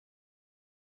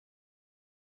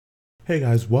Hey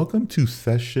guys, welcome to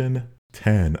session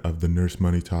 10 of the Nurse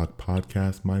Money Talk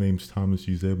podcast. My name's Thomas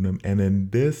Uzebnam, and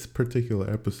in this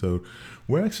particular episode,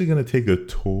 we're actually going to take a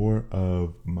tour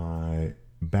of my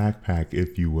backpack,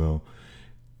 if you will.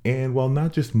 And well,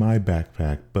 not just my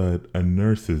backpack, but a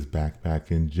nurse's backpack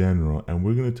in general. And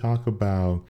we're going to talk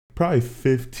about probably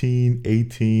 15,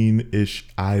 18-ish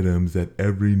items that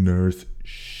every nurse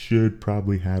should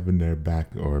probably have in their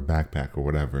backpack or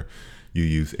whatever you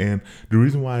use. And the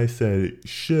reason why I said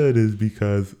should is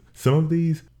because some of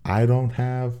these I don't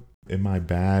have in my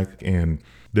bag, and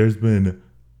there's been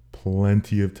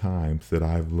plenty of times that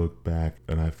I've looked back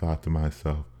and I thought to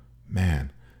myself,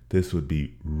 man, this would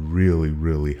be really,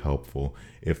 really helpful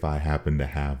if I happen to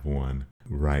have one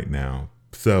right now.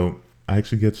 So I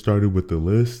actually get started with the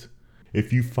list.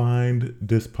 If you find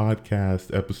this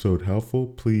podcast episode helpful,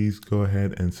 please go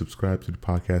ahead and subscribe to the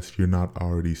podcast if you're not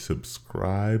already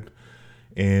subscribed,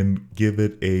 and give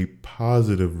it a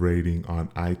positive rating on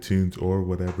iTunes or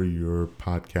whatever your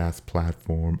podcast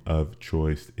platform of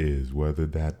choice is, whether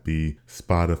that be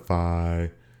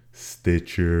Spotify,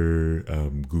 Stitcher,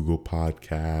 Google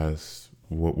Podcasts,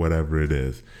 whatever it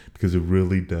is, because it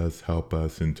really does help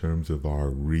us in terms of our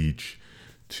reach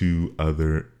to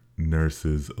other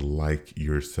nurses like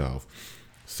yourself.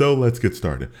 So let's get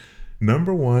started.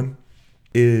 Number one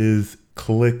is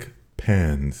click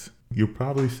pens. You're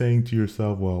probably saying to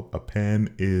yourself, well, a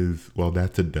pen is, well,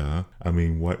 that's a duh. I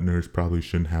mean, what nurse probably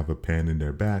shouldn't have a pen in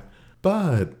their back?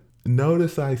 But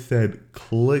notice I said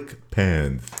click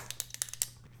pens.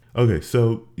 Okay,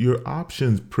 so your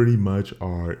options pretty much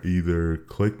are either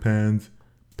click pens,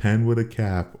 pen with a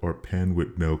cap, or pen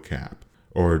with no cap,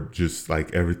 or just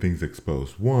like everything's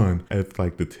exposed. One, if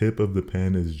like the tip of the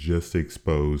pen is just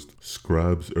exposed,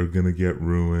 scrubs are gonna get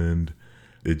ruined.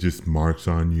 It just marks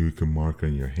on you. You can mark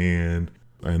on your hand.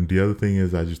 And the other thing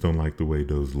is I just don't like the way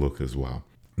those look as well.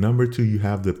 Number two, you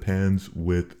have the pens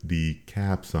with the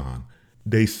caps on.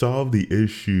 They solve the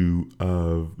issue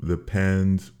of the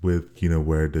pens with,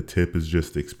 where the tip is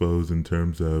just exposed in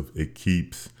terms of he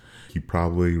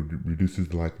probably reduces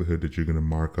the likelihood that you're going to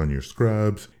mark on your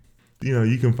scrubs.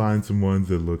 You can find some ones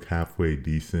that look halfway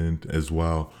decent as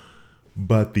well.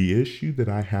 But the issue that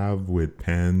I have with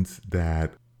pens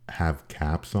that have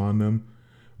caps on them,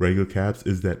 regular caps,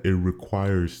 is that it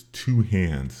requires two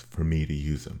hands for me to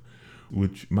use them,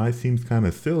 which might seem kind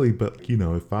of silly, but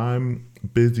if I'm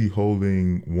busy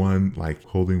holding one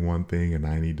thing and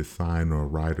I need to sign or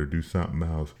write or do something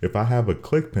else, if I have a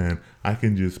click pen, I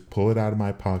can just pull it out of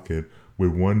my pocket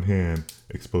with one hand,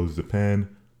 expose the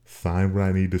pen, sign what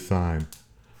I need to sign,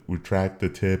 retract the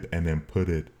tip, and then put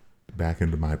it back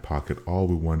into my pocket all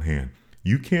with one hand.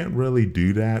 You can't really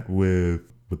do that with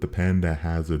the pen that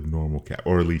has a normal cap,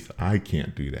 or at least I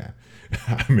can't do that.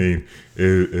 I mean,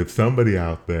 if somebody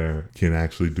out there can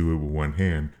actually do it with one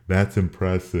hand, that's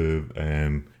impressive.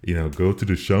 And, go to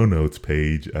the show notes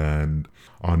page and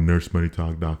on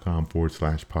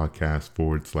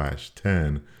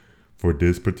nursemoneytalk.com/podcast/10 for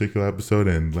this particular episode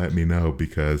and let me know,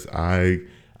 because I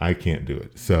can't do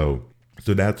it. So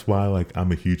that's why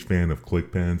I'm a huge fan of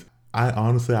click pens. I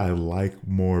like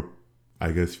more,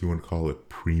 I guess if you want to call it,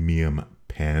 premium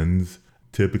pens.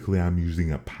 Typically I'm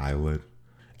using a Pilot.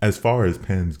 As far as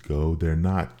pens go, they're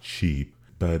not cheap,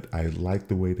 but I like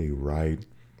the way they write,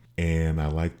 and I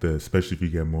like especially if you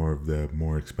get more of the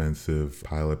more expensive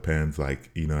Pilot pens,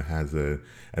 it has a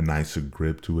nicer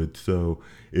grip to it. So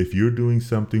if you're doing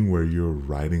something where you're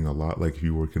writing a lot, like if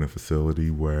you work in a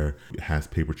facility where it has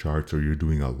paper charts or you're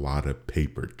doing a lot of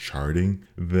paper charting,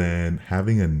 then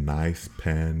having a nice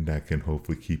pen that can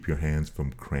hopefully keep your hands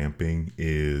from cramping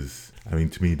is,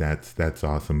 to me, that's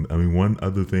awesome. One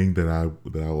other thing that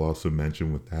I'll also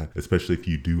mention with that, especially if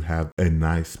you do have a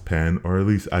nice pen, or at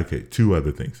least, two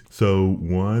other things. So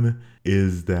one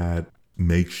is that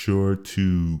make sure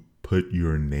to put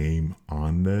your name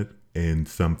on it in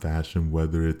some fashion,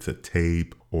 whether it's a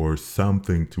tape or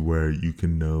something to where you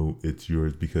can know it's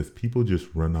yours, because people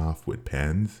just run off with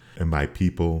pens. And by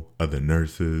people, other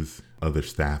nurses, other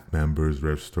staff members,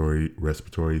 respiratory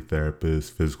therapists,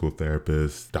 physical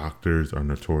therapists, doctors are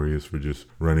notorious for just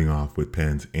running off with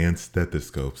pens, and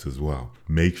stethoscopes as well.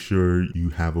 Make sure you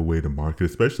have a way to mark it,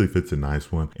 especially if it's a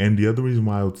nice one. And the other reason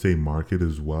why I would say mark it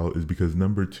as well is because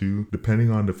number two,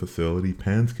 depending on the facility,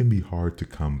 pens can be hard to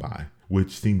come by,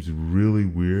 which seems really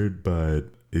weird,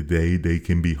 but they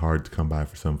can be hard to come by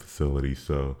for some facilities.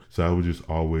 So I would just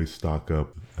always stock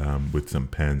up with some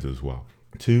pens as well.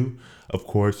 Two, of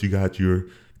course, you got your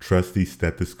trusty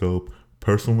stethoscope.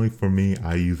 Personally, for me,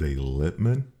 I use a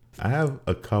Littmann. I have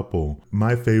a couple.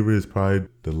 My favorite is probably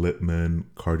the Littmann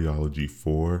Cardiology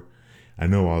 4. I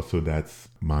know also that's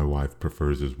my wife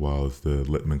prefers as well as the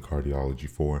Littman Cardiology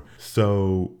 4.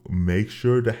 So make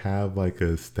sure to have like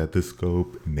a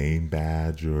stethoscope name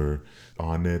badge or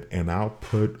on it, and I'll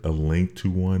put a link to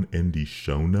one in the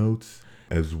show notes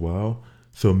as well.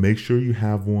 So make sure you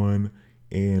have one,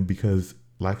 and because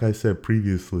like I said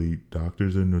previously,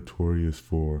 doctors are notorious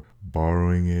for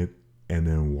borrowing it and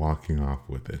then walking off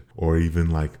with it, or even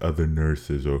like other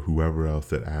nurses or whoever else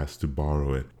that asks to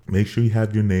borrow it. Make sure you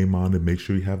have your name on it, make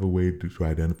sure you have a way to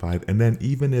identify it, and then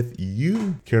even if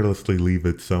you carelessly leave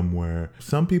it somewhere,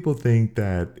 some people think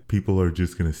that people are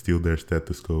just going to steal their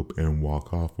stethoscope and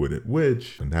walk off with it,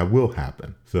 which and that will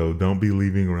happen. So don't be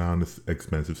leaving around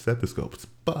expensive stethoscopes.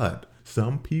 But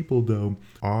some people though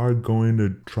are going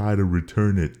to try to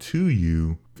return it to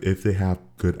you if they have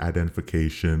good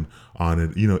identification on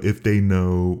it, if they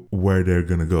know where they're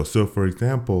going to go. So for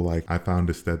example, like I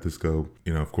found a stethoscope,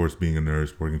 of course, being a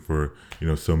nurse working for,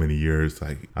 so many years,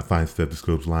 like I find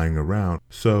stethoscopes lying around.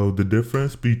 So the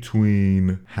difference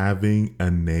between having a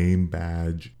name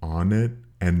badge on it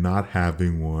and not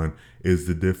having one is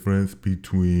the difference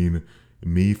between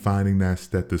me finding that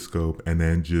stethoscope and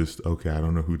then just, okay, I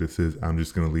don't know who this is, I'm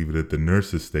just going to leave it at the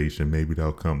nurse's station. Maybe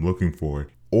they'll come looking for it.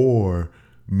 Or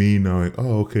me knowing,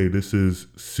 oh, okay, this is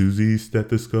Susie's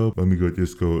stethoscope. Let me go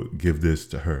give this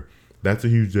to her. That's a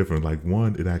huge difference. Like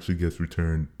one, it actually gets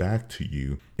returned back to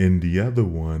you. In the other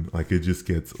one, like it just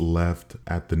gets left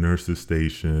at the nurse's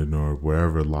station or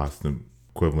wherever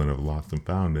equivalent of lost and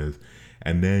found is.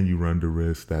 And then you run the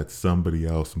risk that somebody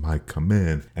else might come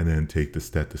in and then take the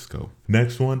stethoscope.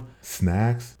 Next one,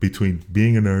 snacks. Between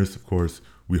being a nurse, of course,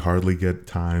 we hardly get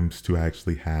times to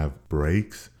actually have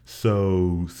breaks.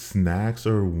 So snacks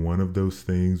are one of those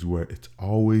things where it's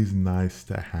always nice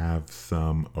to have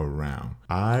some around.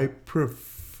 I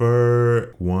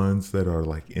prefer ones that are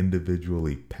like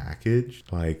individually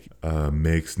packaged, like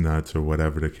mixed nuts or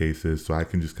whatever the case is. So I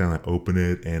can just kind of open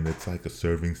it and it's like a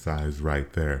serving size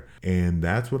right there. And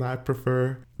that's what I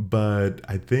prefer. But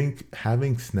I think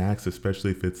having snacks,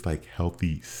 especially if it's like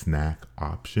healthy snack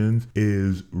options,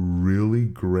 is really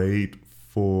great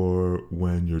for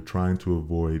when you're trying to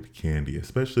avoid candy,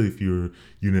 especially if your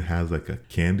unit has like a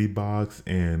candy box.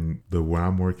 And where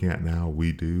I'm working at now,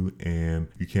 we do, and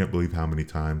you can't believe how many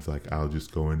times like I'll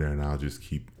just go in there and I'll just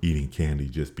keep eating candy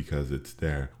just because it's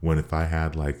there, when if I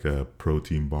had like a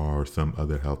protein bar or some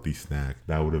other healthy snack,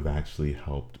 that would have actually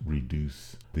helped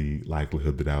reduce the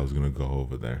likelihood that I was going to go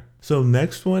over there. So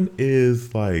next one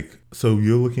is so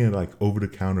you're looking at like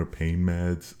over-the-counter pain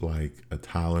meds, like a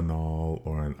Tylenol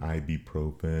or an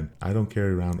ibuprofen. I don't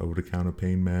carry around over-the-counter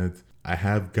pain meds. I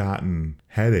have gotten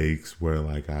headaches where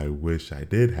like I wish I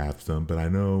did have some, but I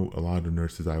know a lot of the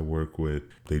nurses I work with,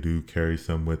 they do carry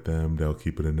some with them. They'll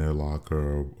keep it in their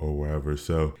locker or wherever.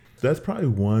 So that's probably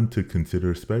one to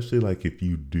consider, especially like if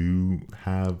you do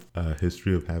have a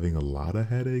history of having a lot of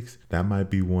headaches. That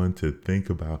might be one to think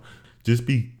about. Just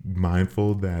be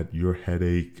mindful that your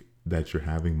headache that you're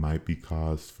having might be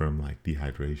caused from like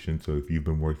dehydration. So if you've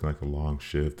been working like a long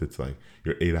shift, it's like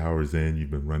you're 8 hours in, you've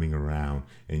been running around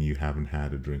and you haven't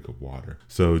had a drink of water.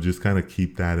 So just kind of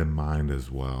keep that in mind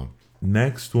as well.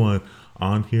 Next one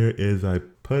on here is I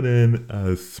put in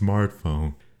a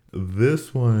smartphone.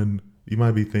 This one, you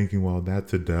might be thinking, well,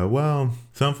 that's a duh. Well,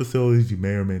 some facilities you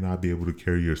may or may not be able to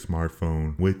carry your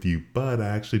smartphone with you, but I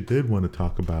actually did want to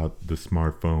talk about the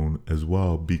smartphone as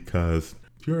well, because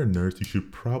if you're a nurse, you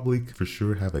should probably for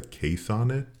sure have a case on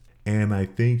it. And I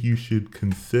think you should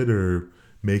consider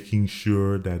making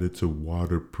sure that it's a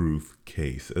waterproof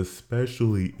case,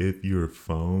 especially if your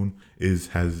phone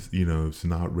it's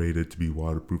not rated to be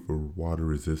waterproof or water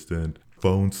resistant.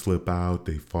 Phones slip out,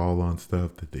 they fall on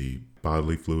stuff, that they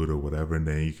bodily fluid or whatever, and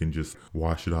then you can just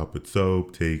wash it off with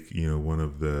soap, take one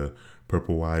of the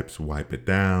purple wipes, wipe it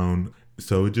down.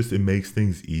 So it makes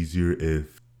things easier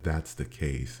if that's the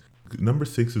case. Number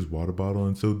 6 is water bottle.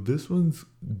 And so this one's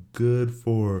good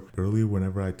for earlier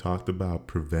whenever I talked about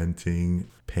preventing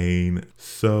pain.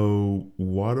 So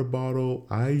water bottle,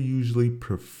 I usually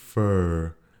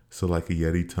prefer, so like a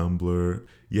Yeti tumbler.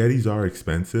 Yetis are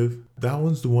expensive. That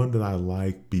one's the one that I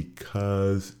like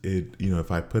because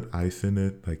if I put ice in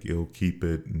it, like it'll keep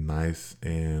it nice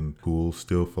and cool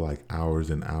still for like hours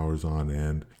and hours on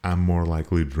end. I'm more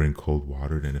likely to drink cold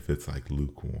water than if it's like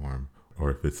lukewarm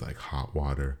or if it's like hot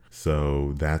water.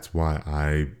 So that's why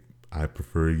I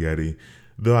prefer Yeti.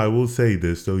 Though I will say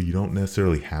this, though, you don't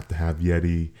necessarily have to have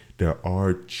Yeti. There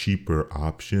are cheaper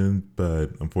options,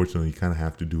 but unfortunately you kind of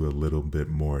have to do a little bit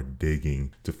more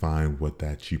digging to find what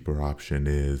that cheaper option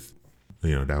is,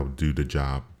 that will do the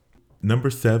job.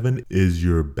 Number 7 is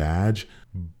your badge,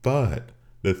 but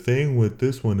The thing with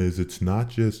this one is it's not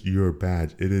just your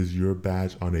badge, it is your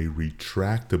badge on a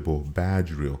retractable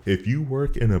badge reel. If you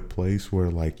work in a place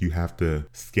where like you have to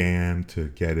scan to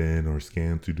get in or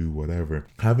scan to do whatever,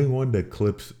 having one that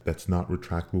clips that's not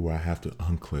retractable where I have to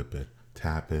unclip it,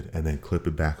 tap it, and then clip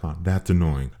it back on, that's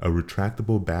annoying. A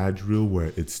retractable badge reel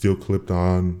where it's still clipped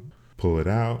on, pull it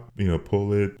out,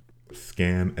 pull it,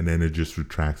 scan, and then it just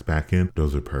retracts back in,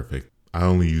 those are perfect. I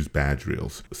only use badge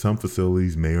reels. Some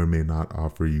facilities may or may not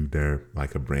offer you their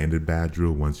like a branded badge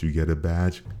reel once you get a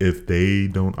badge. If they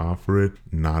don't offer it,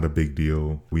 not a big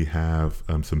deal. We have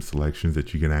some selections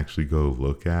that you can actually go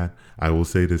look at. I will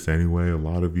say this anyway, a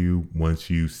lot of you, once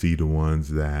you see the ones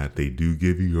that they do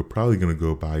give you, you're probably going to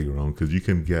go buy your own because you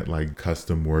can get like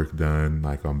custom work done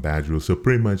like on badge reels. So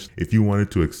pretty much if you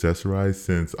wanted to accessorize,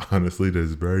 since honestly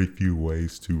there's very few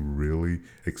ways to really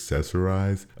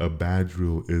accessorize, a badge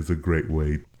reel is a great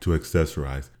way to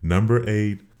accessorize. Number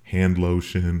 8, hand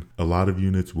lotion. A lot of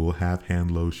units will have hand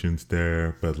lotions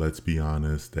there, but let's be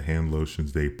honest, the hand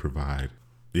lotions they provide,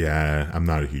 yeah, I'm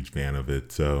not a huge fan of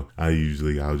it. So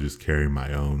I'll just carry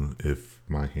my own if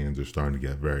my hands are starting to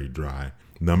get very dry.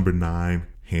 Number 9,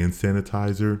 hand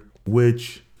sanitizer,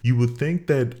 which you would think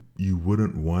that you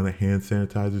wouldn't want a hand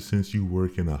sanitizer since you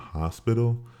work in a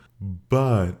hospital,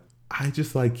 but I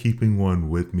just like keeping one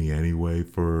with me anyway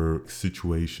for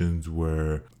situations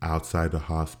where outside the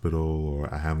hospital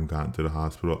or I haven't gotten to the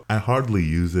hospital. I hardly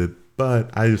use it,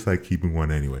 but I just like keeping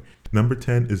one anyway. Number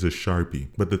 10 is a Sharpie.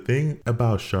 But the thing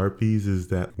about Sharpies is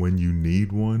that when you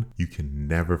need one, you can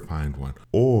never find one.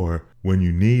 Or when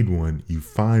you need one, you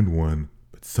find one,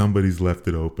 but somebody's left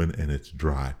it open and it's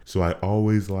dry. So I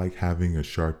always like having a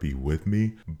Sharpie with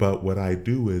me. But what I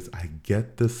do is I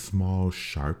get the small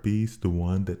Sharpies, the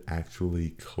one that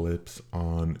actually clips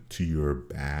on to your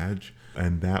badge.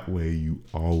 And that way you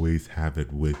always have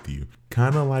it with you.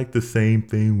 Kind of like the same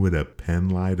thing with a pen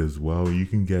light as well. You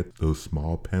can get those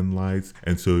small pen lights.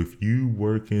 And so if you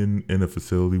work in a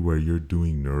facility where you're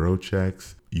doing neuro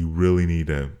checks, you really need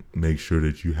to make sure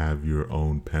that you have your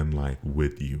own pen light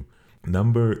with you.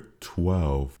 Number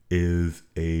 12 is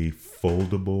a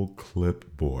foldable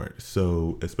clipboard.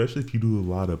 So especially if you do a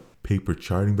lot of paper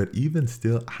charting, but even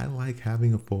still, I like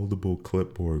having a foldable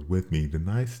clipboard with me. The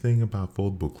nice thing about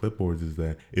foldable clipboards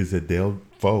is that they'll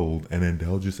fold and then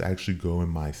they'll just actually go in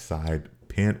my side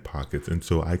pant pockets, and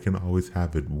so I can always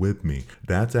have it with me.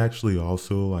 That's actually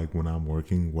also like when I'm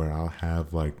working where I'll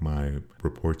have like my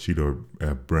report sheet or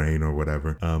brain or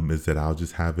whatever, is that I'll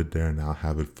just have it there and I'll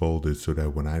have it folded so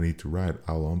that when I need to write,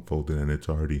 I'll unfold it and it's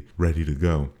already ready to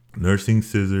go. Nursing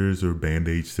scissors or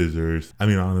bandage scissors. I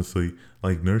mean, honestly,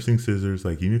 like nursing scissors,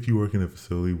 like even if you work in a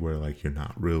facility where like you're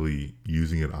not really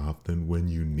using it often, when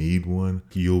you need one,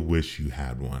 you'll wish you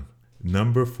had one.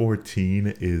 Number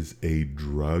 14 is a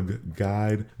drug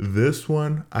guide. This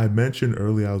one, I mentioned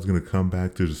earlier I was going to come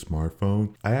back to the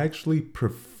smartphone. I actually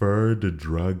prefer the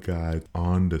drug guide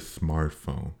on the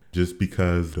smartphone just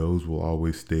because those will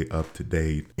always stay up to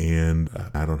date and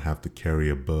I don't have to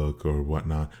carry a book or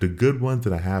whatnot. The good ones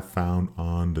that I have found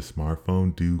on the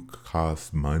smartphone do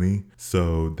cost money,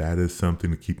 so that is something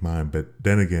to keep in mind. But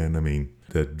then again, I mean,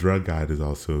 the drug guide is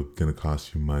also going to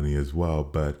cost you money as well,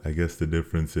 but I guess the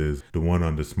difference is the one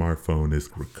on the smartphone is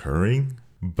recurring,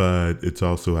 but it's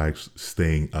also actually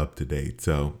staying up to date.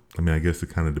 So, I mean, I guess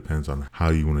it kind of depends on how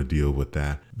you want to deal with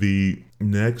that. The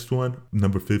next one,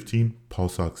 number 15,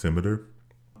 pulse oximeter.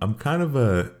 I'm kind of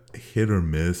a hit or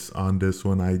miss on this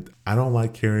one. I don't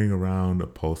like carrying around a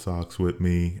pulse ox with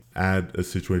me. At a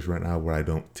situation right now where I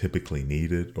don't typically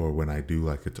need it, or when I do,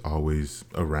 like it's always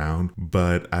around.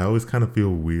 But I always kind of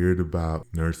feel weird about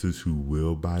nurses who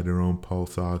will buy their own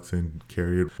pulse ox and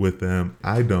carry it with them.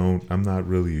 I don't. I'm not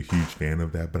really a huge fan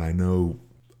of that, but I know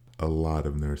a lot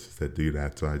of nurses that do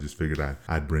that, so I just figured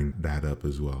I'd bring that up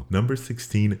as well. Number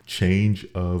 16, change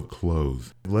of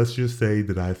clothes. Let's just say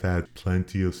that I've had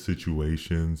plenty of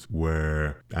situations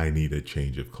where I need a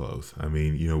change of clothes. I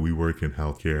mean, we work in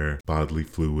healthcare, bodily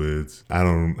fluids. I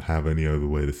don't have any other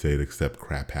way to say it except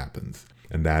crap happens.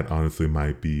 And that honestly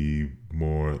might be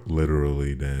more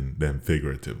literally than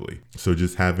figuratively. So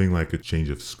just having like a change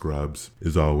of scrubs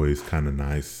is always kind of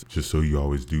nice, just so you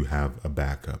always do have a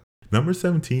backup. Number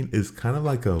 17 is kind of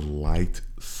like a light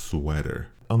sweater.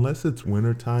 Unless it's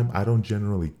wintertime, I don't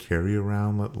generally carry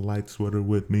around a light sweater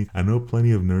with me. I know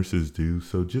plenty of nurses do,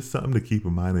 so just something to keep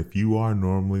in mind. If you are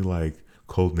normally like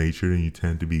cold natured and you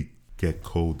tend to get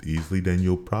cold easily, then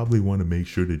you'll probably want to make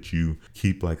sure that you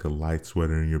keep like a light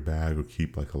sweater in your bag, or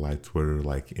keep like a light sweater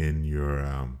like in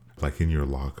your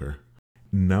locker.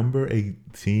 Number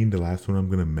 18, the last one I'm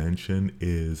going to mention,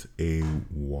 is a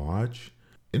watch.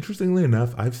 Interestingly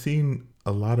enough, I've seen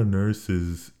a lot of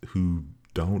nurses who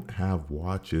don't have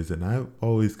watches, and I've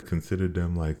always considered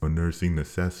them like a nursing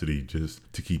necessity just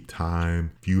to keep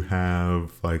time. If you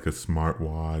have like a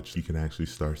smartwatch, you can actually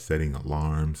start setting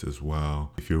alarms as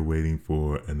well. If you're waiting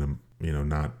for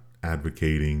not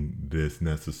advocating this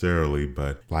necessarily,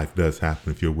 but life does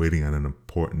happen. If you're waiting on an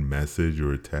important message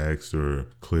or a text or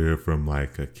clear from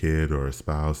like a kid or a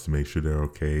spouse to make sure they're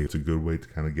okay, it's a good way to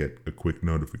kind of get a quick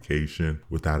notification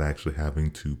without actually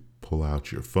having to pull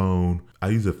out your phone. I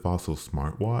use a Fossil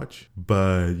smartwatch,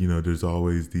 but there's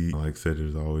always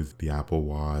there's always the Apple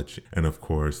Watch, and of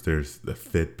course there's the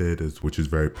Fitbit, which is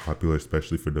very popular,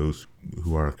 especially for those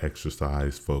who are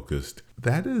exercise focused.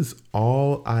 That is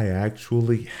all I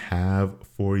actually have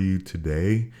for you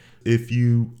today. If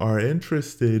you are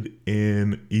interested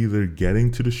in either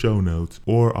getting to the show notes,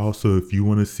 or also if you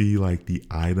want to see like the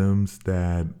items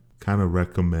that kind of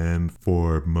recommend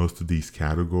for most of these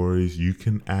categories, you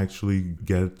can actually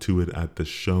get to it at the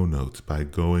show notes by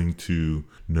going to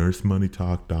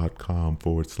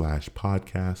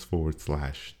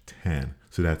nursemoneytalk.com/podcast/10.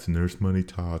 So that's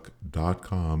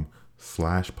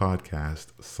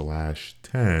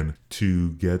nursemoneytalk.com/podcast/10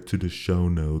 to get to the show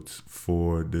notes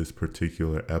for this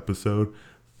particular episode.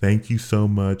 Thank you so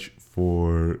much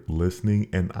for listening,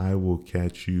 and I will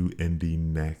catch you in the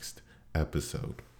next episode.